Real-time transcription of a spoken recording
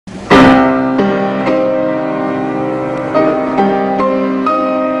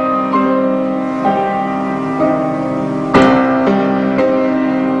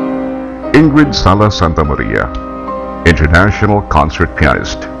Ingrid Sala, Santamaria, international concert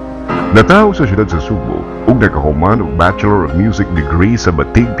pianist. Nataw sa siyudad sa Cebu ug nakahuman og Bachelor of Music degree sa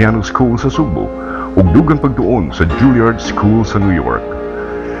Batig Piano School sa Cebu ug dugang pagtuon sa Juilliard School sa New York.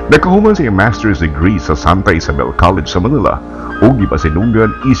 Nakahuman siya master's degree sa Santa Isabel College sa Manila ug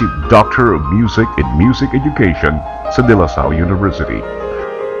gipasinunggan isip Doctor of Music in Music Education sa De La Salle University.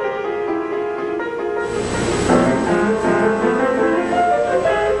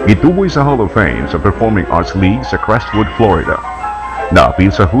 Gituboy sa Hall of Fame sa Performing Arts League sa Crestwood, Florida. Naapil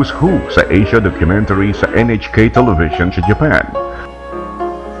sa Who's Who sa Asia documentary sa NHK Television sa Japan.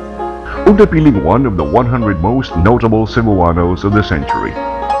 Ug napiling one of the 100 most notable Cebuanos of the century.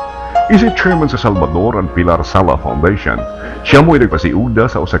 Isip chairman sa Salvador and Pilar Sala Foundation, siya mo'y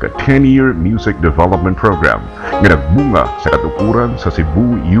nagpasiuda sa usa ka 10-year music development program nga nagbunga sa katukuran sa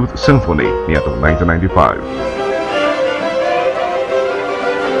Cebu Youth Symphony niadtong 1995.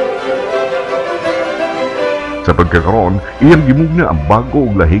 Sa pagkakaroon, iyang gimugna ang bago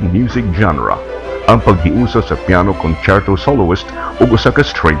ug lahing music genre, ang paghiusa sa piano concerto soloist ug usa ka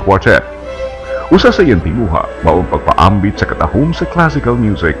string quartet. Usa sa iyang tinuha mao ang pagpaambit sa katahom sa classical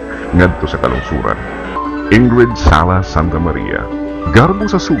music ngadto sa kalungsuran. Ingrid Sala, Santamaria, garbo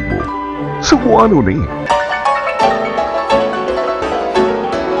sa Sugbo. Sugboanon ni.